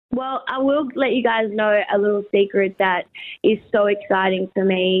Well, I will let you guys know a little secret that is so exciting for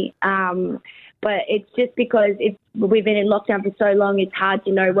me. But it's just because we've been in lockdown for so long, it's hard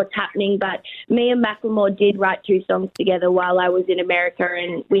to know what's happening. But me and Macklemore did write 2 songs together while I was in America,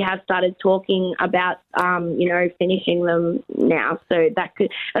 and we have started talking about, finishing them now. So that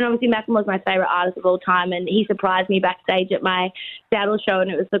could, and obviously Macklemore's my favourite artist of all time, and he surprised me backstage at my Seattle show, and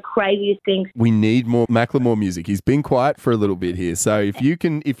it was the craziest thing. We need more Macklemore music. He's been quiet for a little bit here, so if you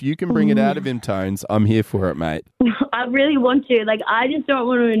can bring it out of him, Tones, I'm here for it, mate. I really want to. I just don't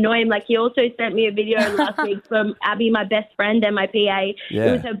want to annoy him. He also sent me a video last week from Abby, my best friend and my PA. Yeah.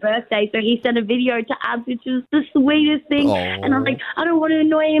 It was her birthday, so he sent a video to Abs, which was the sweetest thing. Oh. And I'm like, I don't want to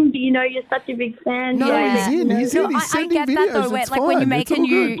annoy him, but you're such a big fan. No, Yeah. he's in. He's I sending get videos. that though, where, It's when you fine. make It's all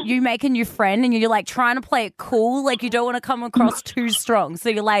good. you make a new friend and you're trying to play it cool, you don't want to come across too strong. So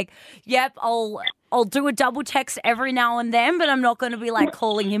you're like, yep, I'll do a double text every now and then, but I'm not going to be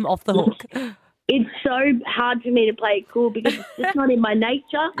calling him off the hook. It's so hard for me to play it cool because it's just not in my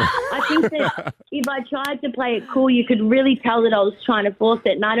nature. I think that if I tried to play it cool, you could really tell that I was trying to force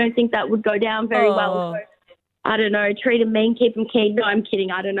it, and I don't think that would go down very well. So, I don't know, treat him mean, keep him keen. No, I'm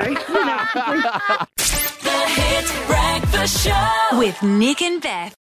kidding, I don't know. The Hit Breakfast Show With Nick and Beth.